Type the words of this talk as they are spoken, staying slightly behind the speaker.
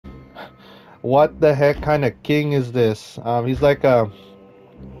What the heck kind of king is this? He's like a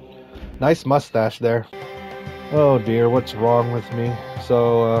nice mustache there. Oh dear, what's wrong with me?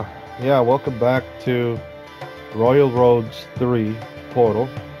 Yeah, welcome back to Royal Roads 3 Portal.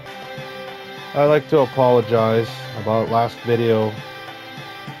 I'd like to apologize about last video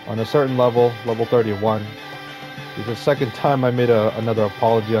on a certain level, level 31. It's the second time I made another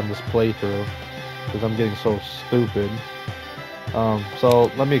apology on this playthrough because I'm getting so stupid.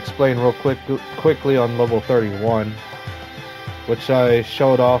 So let me explain real quickly on level 31, which I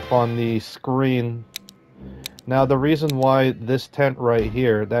showed off on the screen. Now the reason why this tent right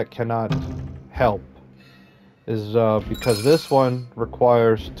here that cannot help is because this one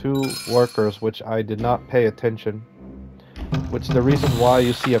requires 2 workers, which I did not pay attention, which is the reason why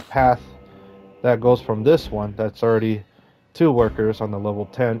you see a path that goes from this one that's already 2 workers on the level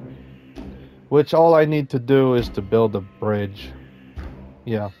 10, which all I need to do is to build a bridge.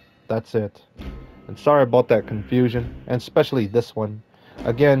 Yeah, that's it. And sorry about that confusion, and especially this one.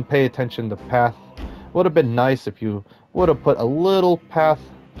 Again, pay attention to path. Would have been nice if you would have put a little path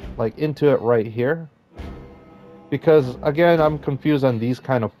like into it right here. Because again, I'm confused on these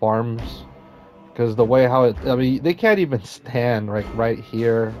kind of farms. Because the way how I mean, they can't even stand like right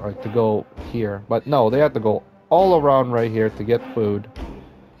here, or to go here. But no, they have to go all around right here to get food.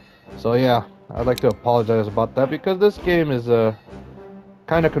 So yeah, I'd like to apologize about that because this game is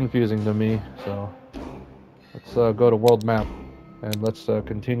kind of confusing to me. So let's go to world map and let's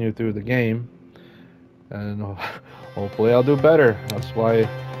continue through the game, and hopefully I'll do better. That's why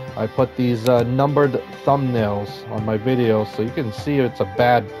I put these numbered thumbnails on my videos so you can see it's a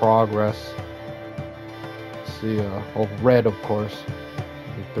bad progress. See, oh, red, of course.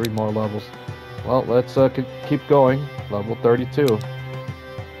 Need 3 more levels. Well, let's keep going. Level 32.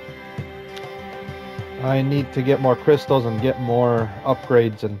 I need to get more crystals and get more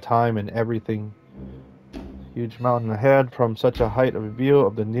upgrades and time and everything. Huge mountain ahead from such a height of view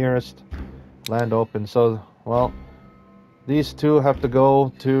of the nearest land open. So, well, these 2 have to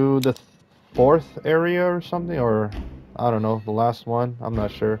go to the 4th area or something, or I don't know, the last one. I'm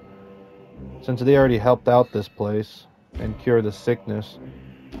not sure. Since they already helped out this place and cured the sickness.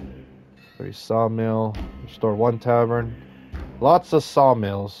 3 sawmill, restore 1 tavern. Lots of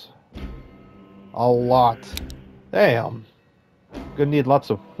sawmills. A lot. Damn. Gonna need lots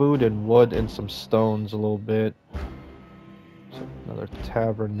of food and wood and some stones a little bit. So another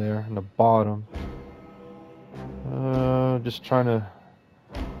tavern there in the bottom. Just trying to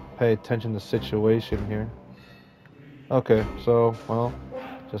pay attention to the situation here. Okay, so, well,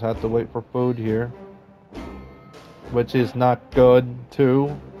 just have to wait for food here, which is not good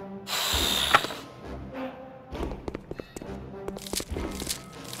too.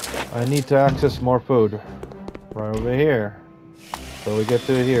 I need to access more food right over here, so we get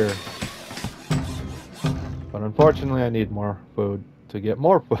to here. But unfortunately I need more food to get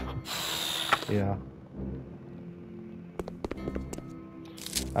more food. Yeah,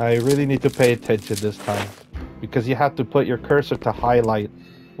 I really need to pay attention this time, because you have to put your cursor to highlight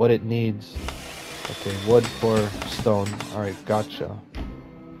what it needs. Okay, wood for stone. Alright, gotcha.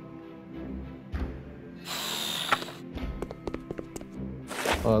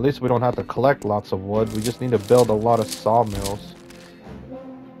 Well, at least we don't have to collect lots of wood. We just need to build a lot of sawmills.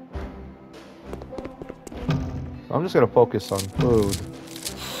 I'm just gonna focus on food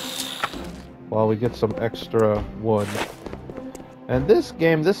while we get some extra wood. And this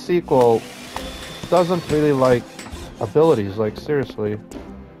game, this sequel, doesn't really like abilities, like seriously.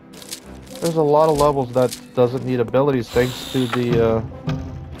 There's a lot of levels that doesn't need abilities thanks to the,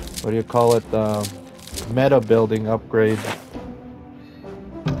 what do you call it, meta building upgrade.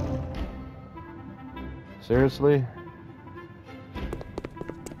 Seriously?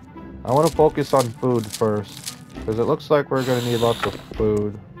 I want to focus on food first, because it looks like we're going to need lots of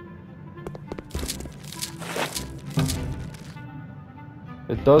food.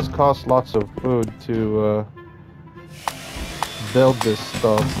 It does cost lots of food to build this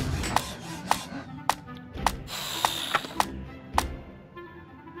stuff.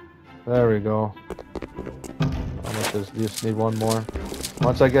 There we go. How much does this need? 1 more.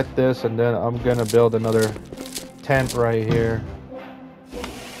 Once I get this, and then I'm gonna build another tent right here.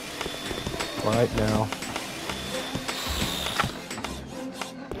 Right now.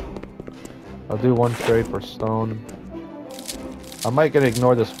 I'll do 1 trade for stone. I might gonna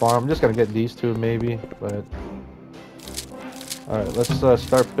ignore this farm. I'm just gonna get these 2 maybe, but... Alright, let's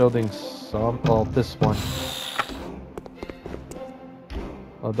start building some... Well, this one.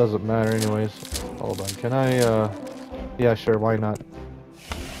 Well, it doesn't matter anyways. Hold on, can I, yeah, sure, why not?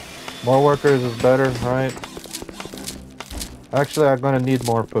 More workers is better, right? Actually, I'm gonna need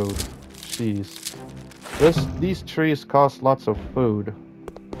more food. Jeez. These trees cost lots of food.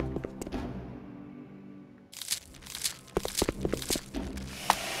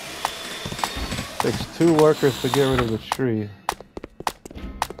 Takes 2 workers to get rid of the tree.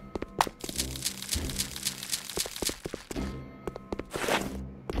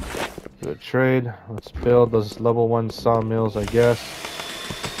 Good trade. Let's build those level 1 sawmills, I guess.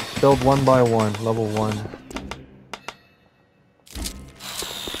 Build one by one, level 1.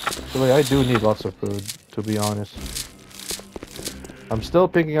 Actually, I do need lots of food, to be honest. I'm still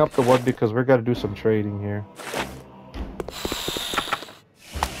picking up the wood because we're gonna do some trading here.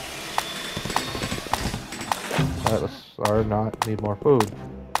 Alright, or not, need more food.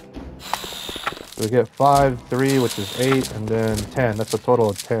 So we get 5, 3, which is 8, and then 10. That's a total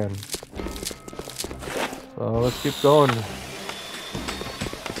of 10. So let's keep going.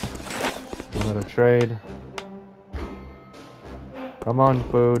 Another trade. Come on,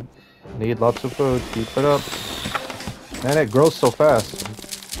 food. Need lots of food. Keep it up. Man, it grows so fast.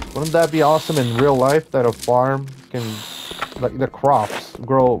 Wouldn't that be awesome in real life that a farm can, like, the crops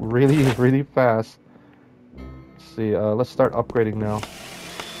grow really, really fast? Let's see, let's start upgrading now.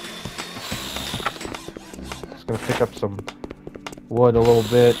 Just gonna pick up some wood a little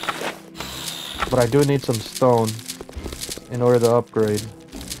bit. But I do need some stone in order to upgrade.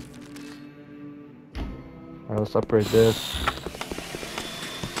 Alright, let's upgrade this.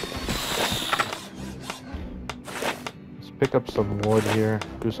 Let's pick up some wood here.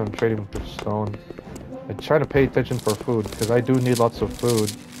 Do some trading for stone. I try to pay attention for food because I do need lots of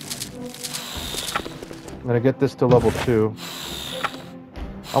food. I'm gonna get this to level 2.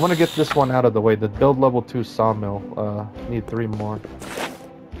 I want to get this one out of the way. The build level 2 sawmill. Need 3 more.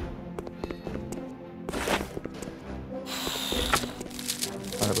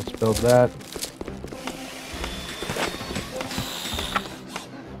 Alright, let's build that.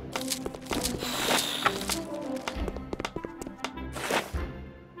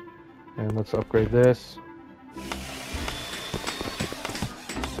 And let's upgrade this.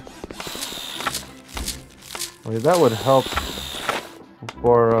 I mean, that would help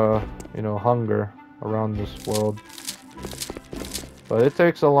for, you know, hunger around this world. But it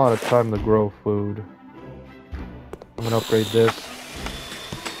takes a lot of time to grow food. I'm gonna upgrade this.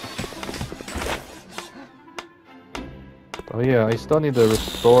 Oh yeah, I still need to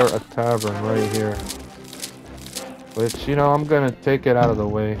restore a tavern right here. Which, you know, I'm gonna take it out of the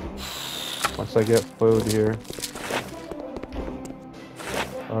way once I get food here.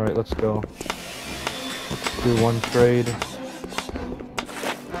 Alright, let's go. Let's do 1 trade.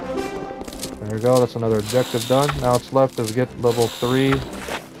 There we go, that's another objective done. Now it's left is get level 3.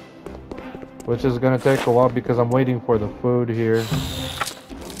 Which is gonna take a while because I'm waiting for the food here.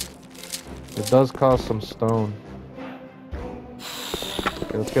 It does cost some stone.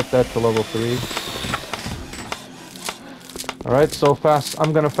 Okay, let's get that to level 3. Alright, so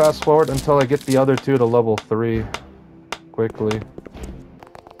I'm gonna fast forward until I get the other 2 to level 3 quickly.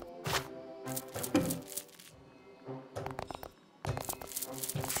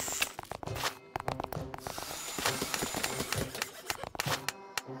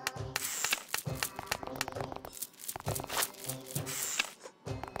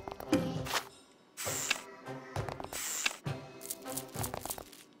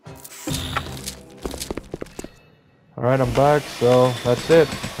 Alright, I'm back, so that's it.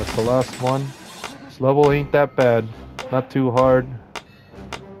 That's the last one. This level ain't that bad. Not too hard.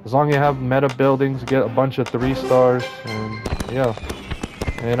 As long as you have meta buildings, get a bunch of 3 stars, and yeah.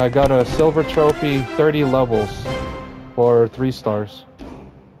 And I got a silver trophy, 30 levels for 3 stars.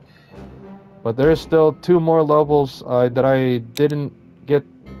 But there's still 2 more levels that I didn't get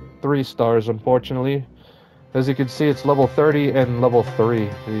 3 stars, unfortunately. As you can see, it's level 30 and level 3.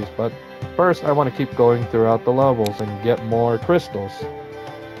 But first, I want to keep going throughout the levels and get more crystals.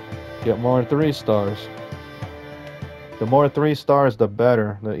 Get more 3 stars. The more 3 stars, the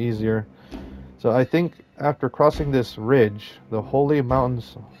better, the easier. So I think after crossing this ridge, the holy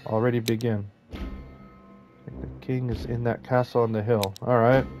mountains already begin. I think the king is in that castle on the hill.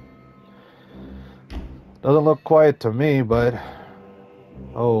 Alright. Doesn't look quiet to me, but...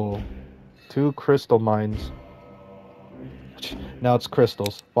 Oh. 2 crystal mines. Now it's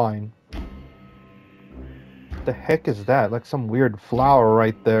crystals. Fine. What the heck is that? Like some weird flower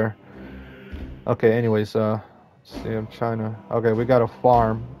right there. Okay, anyways, let's see, I'm trying to... Okay, we got a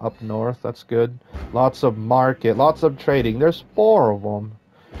farm up north. That's good. Lots of market. Lots of trading. There's 4 of them.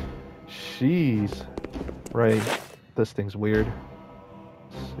 Jeez. Right. This thing's weird.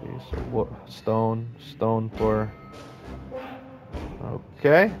 Let's see. So what? Stone. Stone for...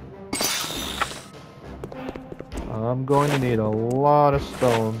 Okay. I'm going to need a lot of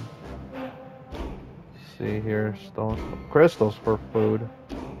stone. see here. Stone crystals for food.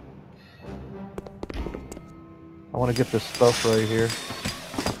 I want to get this stuff right here.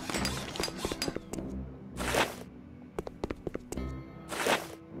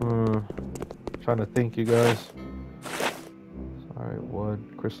 Trying to think, you guys. Alright, wood,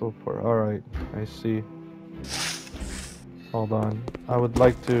 crystal for. Alright, I see. Hold on. I would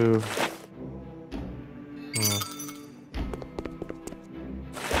like to.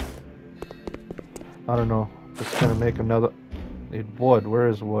 I don't know. Just gonna make another. Need wood. Where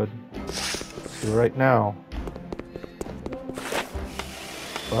is wood? See, right now.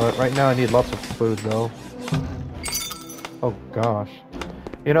 Right now I need lots of food though. Oh gosh.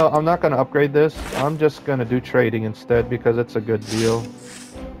 You know, I'm not gonna upgrade this. I'm just gonna do trading instead because it's a good deal.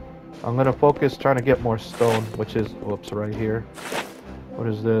 I'm gonna focus trying to get more stone, which is, whoops, right here. What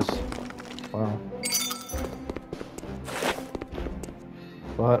is this? Wow.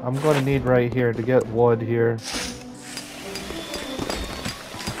 But I'm gonna need right here to get wood here.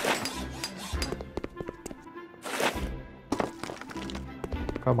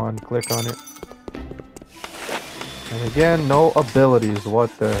 Come on, click on it. And again, no abilities. What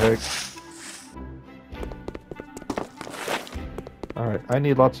the heck? Alright, I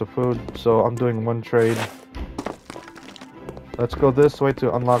need lots of food, so I'm doing one trade. Let's go this way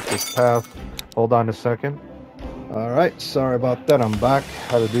to unlock this path. Hold on a second. Alright, sorry about that. I'm back.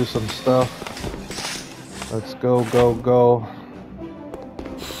 Had to do some stuff. Let's go, go, go.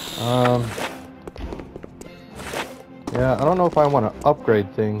 Yeah, I don't know if I want to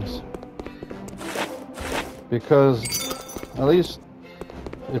upgrade things. Because at least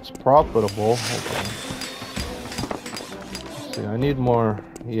it's profitable. Hold on. Let's see, I need more,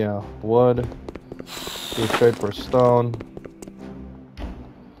 yeah, wood. Do trade for stone.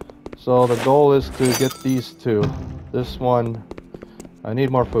 So the goal is to get these two. This one, I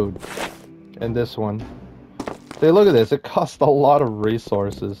need more food. And this one. See, look at this. It costs a lot of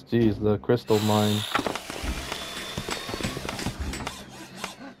resources. Jeez, the crystal mine.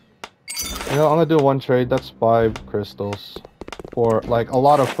 You know, I'm gonna do one trade. That's 5 crystals. For, like, a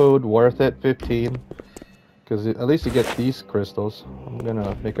lot of food. Worth it. 15. Because at least you get these crystals. I'm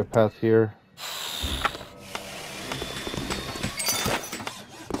gonna make a path here.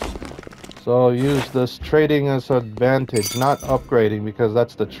 So use this trading as an advantage, not upgrading, because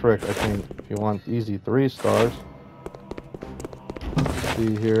that's the trick, I think. If you want easy 3 stars. Let's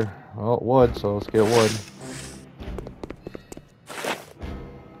see here. Oh, wood, so let's get wood.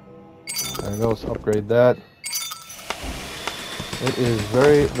 There we go, let's upgrade that. It is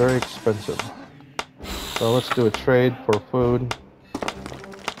very, very expensive. So let's do a trade for food.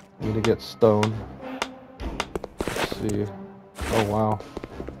 Need to get stone. Let's see. Oh, wow.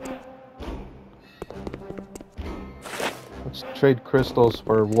 Let's trade crystals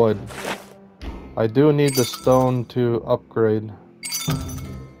for wood. I do need the stone to upgrade.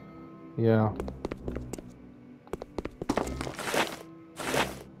 Yeah.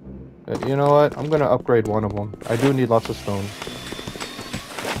 You know what? I'm gonna upgrade one of them. I do need lots of stone.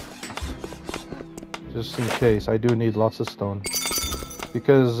 Just in case, I do need lots of stone.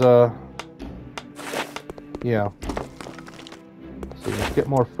 Because, yeah. So let's get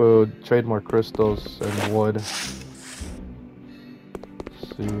more food, trade more crystals and wood.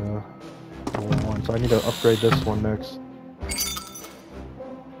 See, one. So I need to upgrade this one next.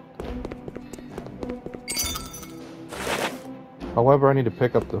 However, I need to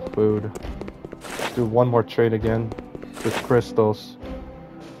pick up the food. Let's do one more trade again with crystals.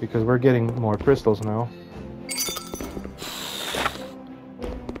 Because we're getting more crystals now.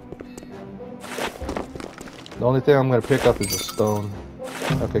 The only thing I'm going to pick up is a stone.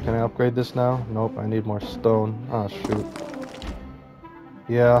 Okay, can I upgrade this now? Nope, I need more stone. Ah, shoot.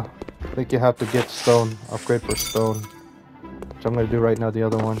 Yeah, I think you have to get stone. Upgrade for stone. Which I'm going to do right now, the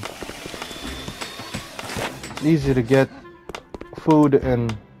other one. It's easy to get food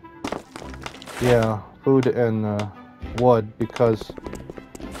and... yeah, food and wood because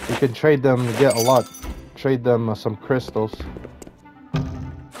you can trade them to get a lot. Trade them some crystals.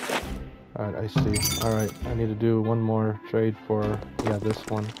 Alright, I see. Alright, I need to do one more trade for, yeah, this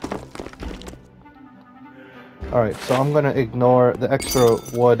one. Alright, so I'm gonna ignore the extra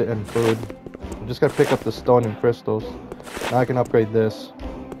wood and food. I'm just gonna pick up the stone and crystals. Now I can upgrade this.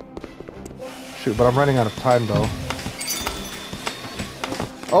 Shoot, but I'm running out of time though.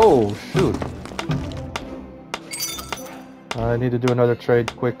 Oh, shoot. I need to do another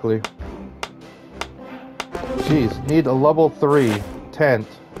trade quickly. Jeez, need a level 3 tent.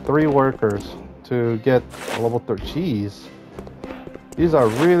 3 workers to get a level 3. Jeez. These are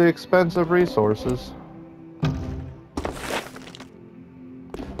really expensive resources.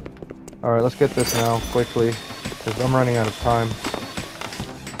 Alright, let's get this now, quickly, because I'm running out of time.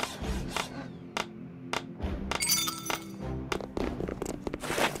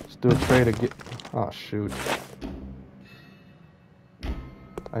 Let's do a trade again. Oh, shoot.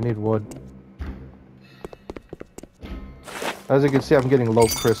 I need wood. As you can see, I'm getting low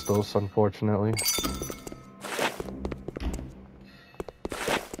crystals, unfortunately.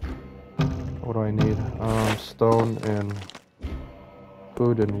 What do I need? Stone and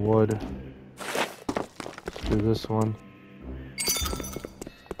food and wood. Let's do this one.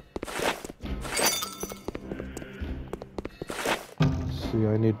 Let's see,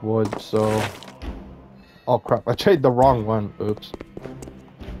 I need wood, so... Oh crap, I traded the wrong one. Oops.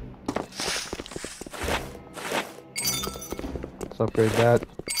 Let's upgrade that.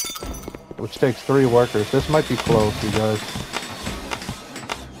 Which takes 3 workers. This might be close, you guys.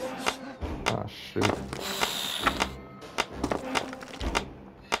 Ah, shoot.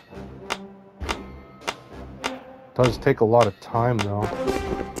 Does take a lot of time, though.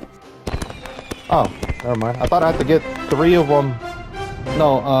 Oh, never mind. I thought I had to get 3 of them.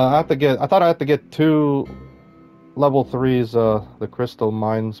 No, I thought I had to get 2 level 3s, the crystal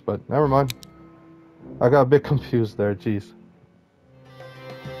mines, but never mind. I got a bit confused there, jeez.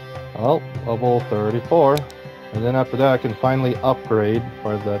 Well, level 34. And then after that I can finally upgrade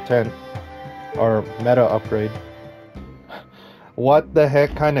for the 10. Or meta upgrade. What the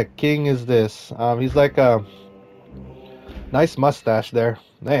heck kind of king is this? He's like a nice mustache there.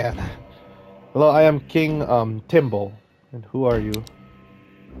 Man. Hello, I am King Timbul. And who are you?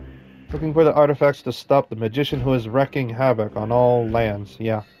 Looking for the artifacts to stop the magician who is wreaking havoc on all lands.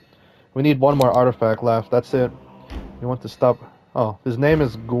 Yeah. We need 1 more artifact left. That's it. You want to stop... Oh, his name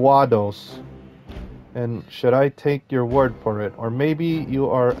is Guados. And should I take your word for it? Or maybe you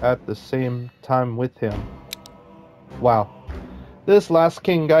are at the same time with him. Wow. This last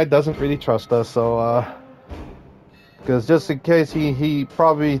king guy doesn't really trust us, so because just in case he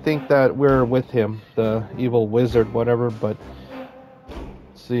probably think that we're with him, the evil wizard, whatever, but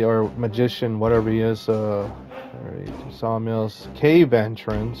see, our magician, whatever he is, alright, sawmills, cave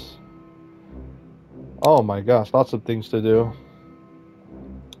entrance. Oh my gosh, lots of things to do.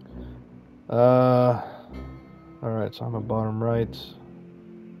 Alright, so I'm at bottom right.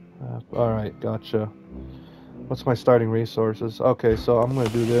 Alright, gotcha. What's my starting resources? Okay, so I'm gonna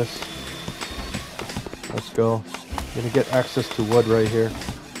do this. Let's go. I'm gonna get access to wood right here.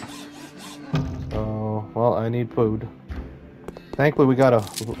 So, well, I need food. Thankfully, we got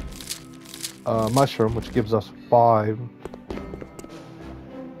a mushroom, which gives us 5.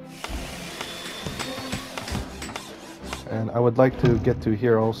 And I would like to get to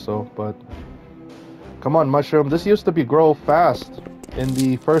here also, but... Come on, mushroom. This used to grow fast in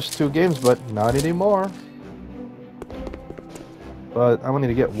the first 2 games, but not anymore. But I want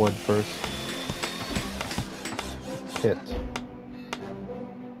to get wood first. Hit.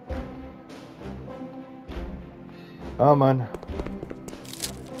 Come on.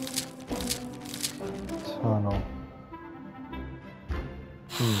 Tunnel.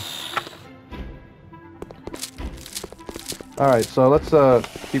 Alright, so let's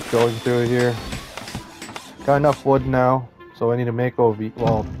keep going through here. Got enough wood now, so I need to make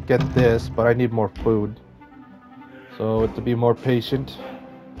well, get this, but I need more food. So to be more patient.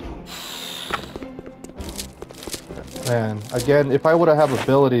 Man, again, if I would have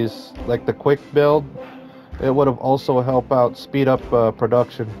abilities like the quick build, it would have also helped out speed up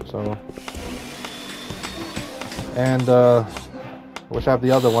production. So, and wish I have the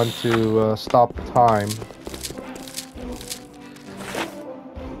other one to stop time.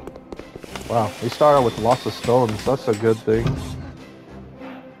 Wow, we started with lots of stones. That's a good thing.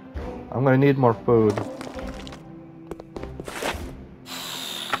 I'm gonna need more food.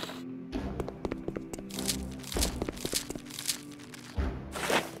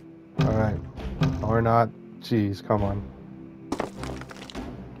 Alright. Or not. Jeez, come on.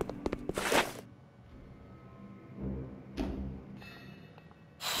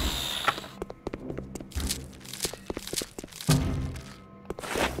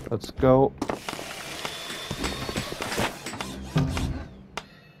 Let's go.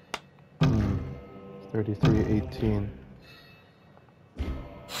 3318.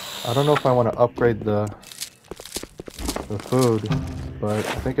 I don't know if I want to upgrade the food, but I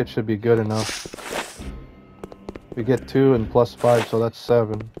think it should be good enough. We get 2 and plus 5, so that's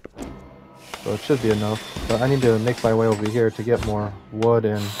 7. So it should be enough. But I need to make my way over here to get more wood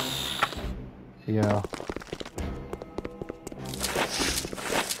and... yeah.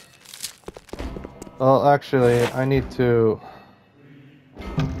 Well, actually, I need to...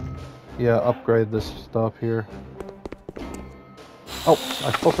 yeah, upgrade this stuff here. Oh,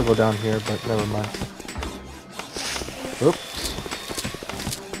 I'm supposed to go down here, but never mind. Oops.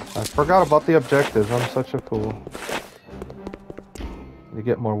 I forgot about the objectives. I'm such a fool. To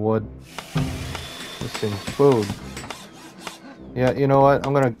get more wood. Missing food. Yeah, you know what?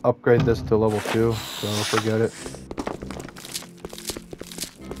 I'm gonna upgrade this to level 2, so forget it.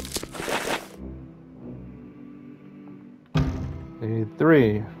 Need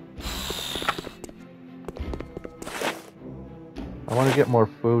 3. I want to get more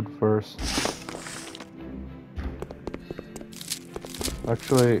food first.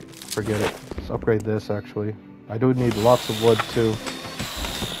 Actually, forget it. Let's upgrade this, actually. I do need lots of wood, too.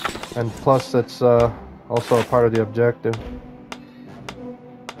 And plus, it's also a part of the objective.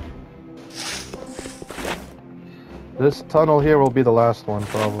 This tunnel here will be the last one,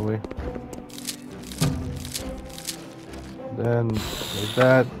 probably. Then, like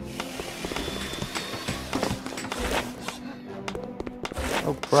that.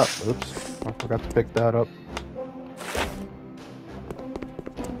 Oh crap, oops. I forgot to pick that up.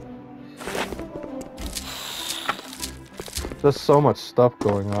 Just so much stuff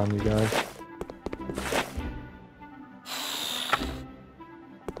going on, you guys.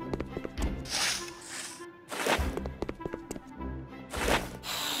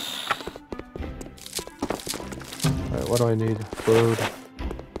 Alright, what do I need? Food.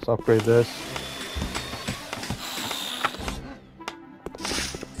 Let's upgrade this.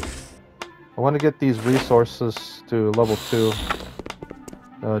 I want to get these resources to level 2.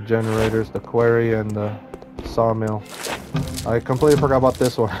 Generators, the quarry, and the sawmill. I completely forgot about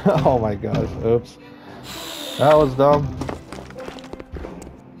this one. Oh my gosh, oops. That was dumb.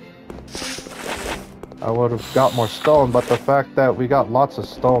 I would have got more stone, but the fact that we got lots of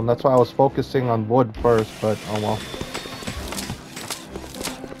stone, that's why I was focusing on wood first, but oh well.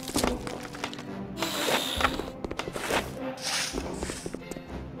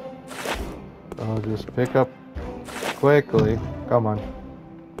 I'll just pick up quickly. Come on.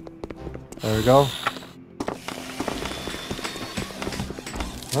 There we go.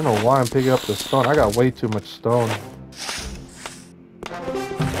 I don't know why I'm picking up the stone. I got way too much stone.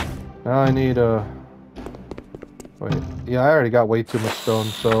 Now I need wait. Yeah, I already got way too much stone,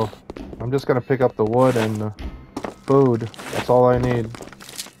 so I'm just gonna pick up the wood and food. That's all I need.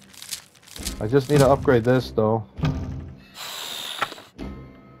 I just need to upgrade this, though.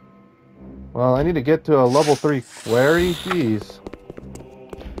 Well, I need to get to a level 3 quarry. Jeez.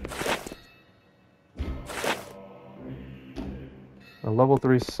 A level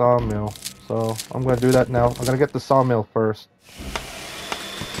 3 sawmill. So I'm gonna do that now. I'm gonna get the sawmill first.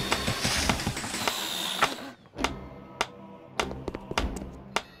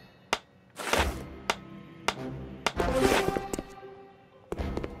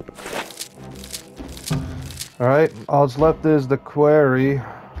 Alright, all that's left is the quarry.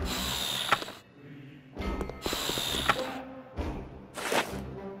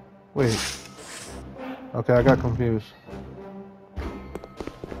 Wait. Okay, I got confused.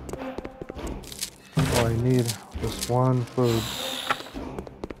 Oh, I need just one food.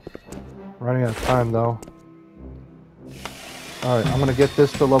 Running out of time, though. Alright, I'm gonna get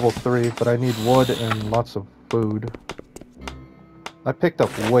this to level 3, but I need wood and lots of food. I picked up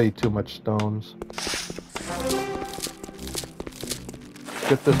way too much stones.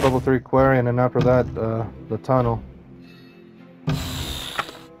 Get this level 3 quarry, and then after that, the tunnel.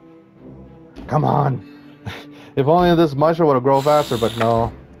 Come on! If only this mushroom would have grown faster, but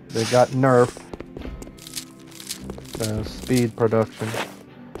no. They got nerfed. Speed production.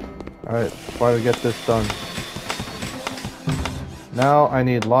 Alright, finally get this done. Now I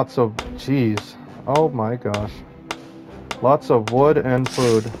need lots of cheese. Oh my gosh. Lots of wood and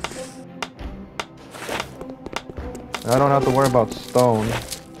food. I don't have to worry about stone.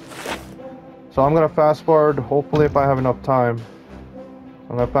 So I'm gonna fast forward, hopefully if I have enough time.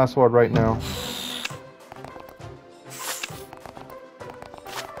 I'm gonna fast forward right now.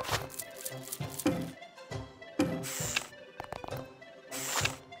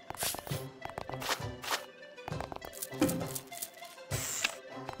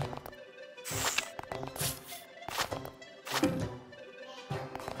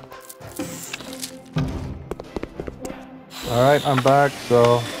 Alright, I'm back,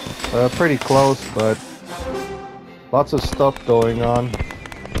 so pretty close, but lots of stuff going on.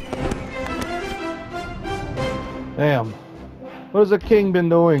 Damn. What has the king been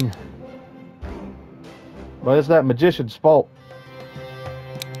doing? But it's that magician's fault.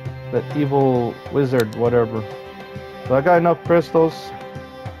 That evil wizard, whatever. So I got enough crystals.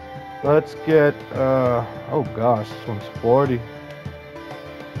 Let's get, oh gosh, this one's 40.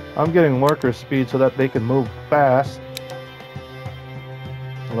 I'm getting worker speed so that they can move fast.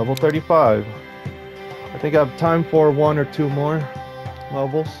 Level 35. I think I have time for 1 or 2 more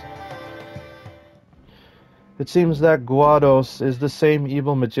levels. It seems that Guados is the same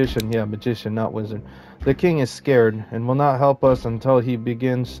evil magician. Yeah, magician, not wizard. The king is scared and will not help us until he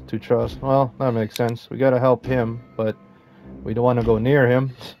begins to trust. Well, that makes sense. We gotta help him, but we don't want to go near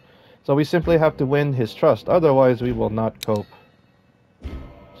him. So we simply have to win his trust. Otherwise, we will not cope.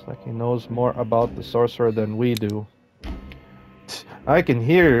 It's like he knows more about the sorcerer than we do. I can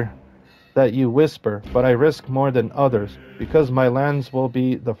hear that you whisper, but I risk more than others, because my lands will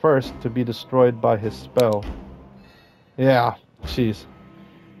be the first to be destroyed by his spell. Yeah, jeez.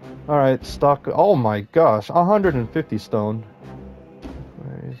 Alright, stock. Oh my gosh, 150 stone.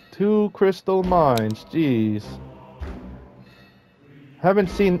 2 crystal mines, jeez. Haven't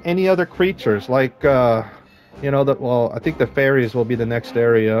seen any other creatures, like, you know, well, I think the fairies will be the next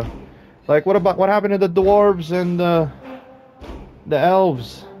area. Like, what happened to the dwarves and the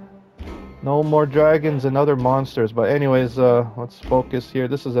elves? No more dragons and other monsters. But anyways, let's focus here.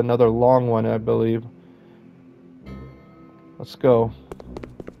 This is another long one, I believe. Let's go.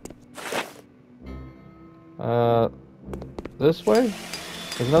 This way?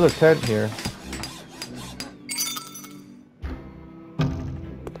 There's another tent here.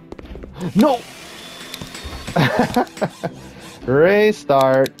 No!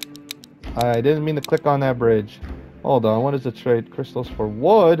 Restart. I didn't mean to click on that bridge. Hold on, what is the trade? Crystals for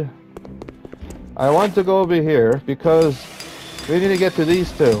wood. I want to go over here because we need to get to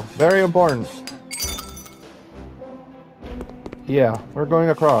these two. Very important. Yeah, we're going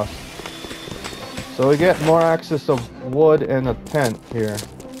across. So we get more access of wood and a tent here.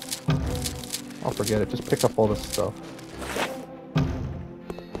 I'll forget it. Just pick up all this stuff.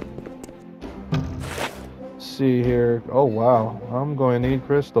 Let's see here. Oh wow, I'm going to need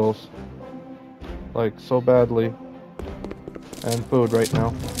crystals. Like so badly. And food right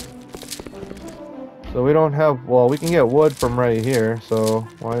now. So we don't have, well, we can get wood from right here, so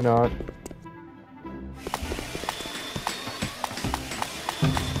why not?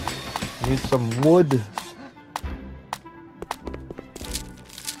 Need some wood.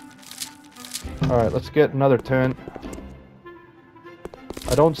 Alright, let's get another tent.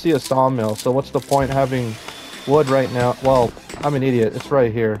 I don't see a sawmill, so what's the point having wood right now? Well, I'm an idiot. It's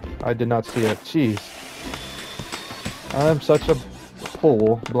right here. I did not see it. Jeez. I'm such a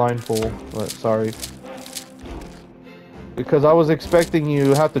fool. Blind fool. But sorry. Because I was expecting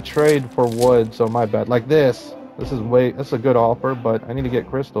you have to trade for wood, so my bad. Like this. That's a good offer, but I need to get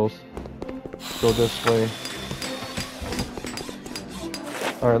crystals. Go this way.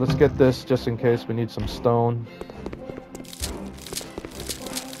 Alright, let's get this just in case we need some stone.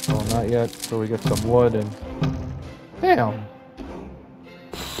 Oh, not yet. So we get some wood and... Damn!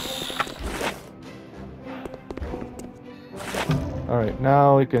 Alright,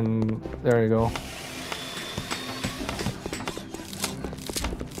 now we can... There you go.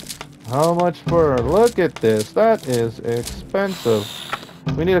 How much for... Look at this. That is expensive.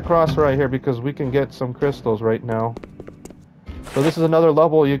 We need to cross right here because we can get some crystals right now. So this is another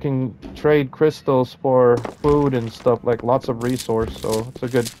level you can trade crystals for food and stuff, like lots of resource, so it's a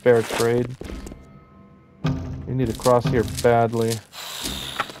good fair trade. You need to cross here badly.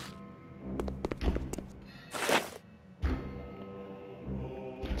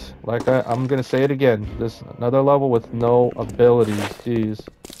 Like I'm gonna say it again, this another level with no abilities, jeez.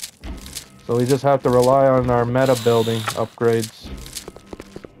 So we just have to rely on our meta building upgrades.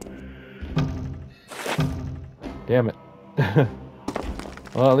 Damn it.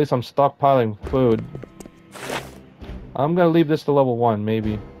 Well, at least I'm stockpiling food. I'm gonna leave this to level 1,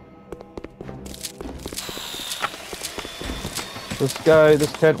 maybe. This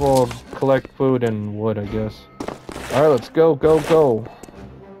tent will collect food and wood, I guess. Alright, let's go, go, go.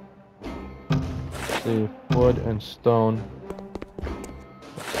 Let's see, wood and stone.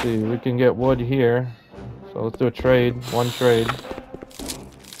 Let's see, we can get wood here. So let's do a trade, one trade.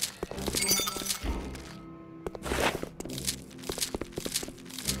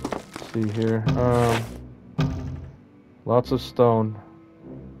 See here, lots of stone.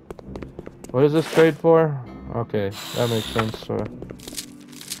 What is this trade for? Okay, that makes sense.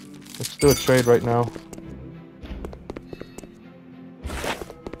 Let's do a trade right now.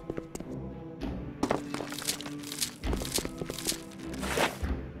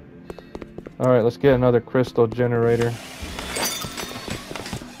 Alright, let's get another crystal generator.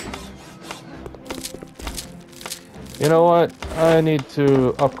 You know what? I need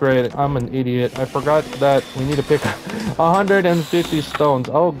to upgrade. I'm an idiot. I forgot that we need to pick 150 stones.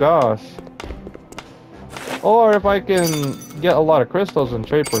 Oh gosh. Or if I can get a lot of crystals and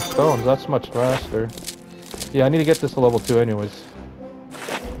trade for stones, that's much faster. Yeah, I need to get this to level 2 anyways.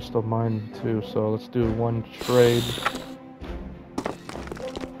 crystal mine too, so let's do one trade.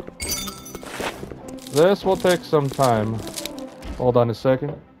 This will take some time. Hold on a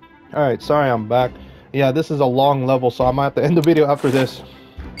second. Alright, sorry I'm back. Yeah, this is a long level, so I might have to end the video after this.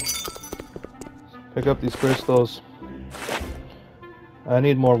 Pick up these crystals. I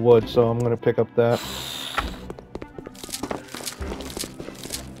need more wood, so I'm gonna pick up that.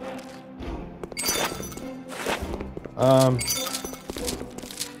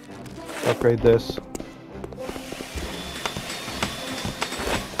 Upgrade this.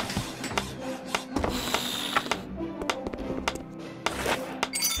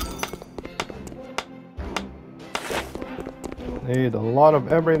 Need a lot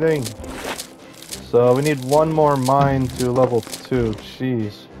of everything. So we need one more mine to level 2.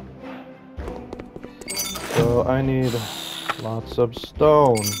 Jeez. So I need lots of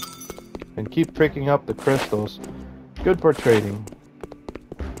stone. And keep picking up the crystals. Good for trading.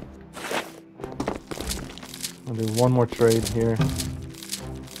 I'll do one more trade here.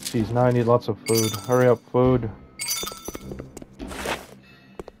 Jeez, now I need lots of food. Hurry up, food.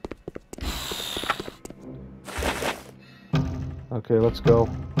 Okay, let's go.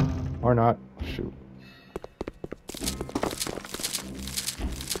 Or not. Shoot.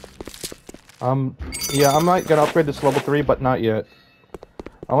 Yeah, I'm not gonna upgrade this to level 3, but not yet.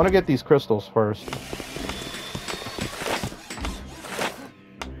 I want to get these crystals first.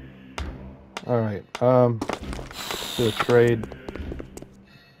 Alright, do a trade.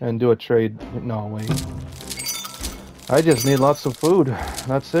 And do a trade. No, wait. I just need lots of food.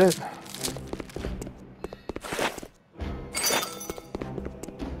 That's it.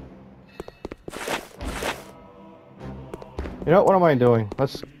 You know, what am I doing?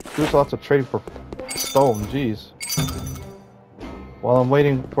 Let's do lots of trading for stone. Jeez. While I'm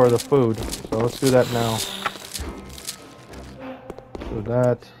waiting for the food. So let's do that now. Do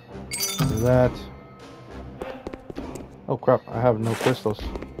that. Do that. Oh crap, I have no crystals.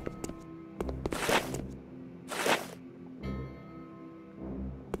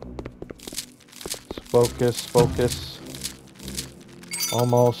 Let's focus, focus.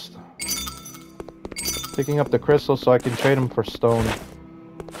 Almost. Picking up the crystals so I can trade them for stone.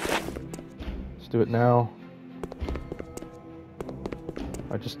 Let's do it now.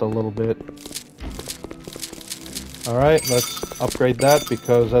 Just a little bit. Alright, let's upgrade that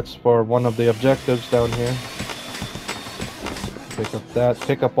because that's for one of the objectives down here. Pick up that.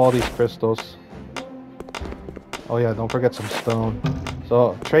 Pick up all these crystals. Oh yeah, don't forget some stone.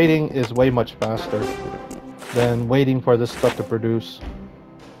 So trading is way much faster than waiting for this stuff to produce.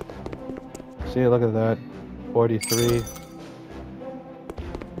 See, look at that. 43.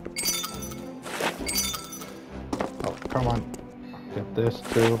 Oh, come on. Get this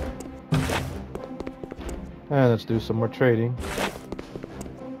too. And let's do some more trading.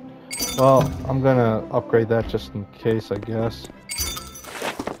 Well, I'm gonna upgrade that just in case, I guess.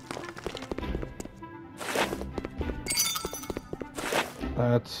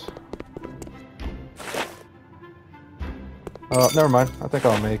 That's... never mind. I think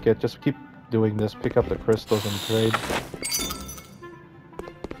I'll make it. Just keep doing this. Pick up the crystals and trade.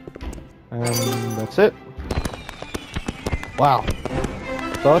 And that's it. Wow.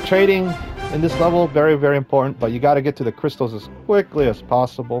 So trading in this level, very, very important, but you got to get to the crystals as quickly as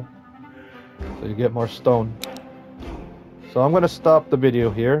possible so you get more stone. So I'm going to stop the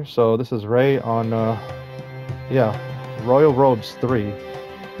video here. So this is Ray on, yeah, Royal Roads 3.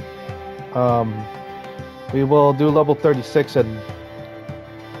 We will do level 36 and,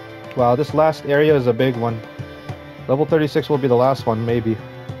 wow, this last area is a big one. Level 36 will be the last one, maybe,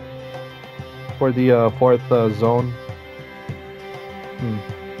 for the 4th zone.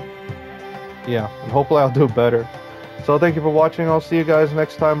 Yeah, and hopefully I'll do better. So thank you for watching. I'll see you guys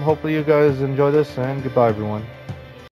next time. Hopefully you guys enjoy this, and goodbye everyone.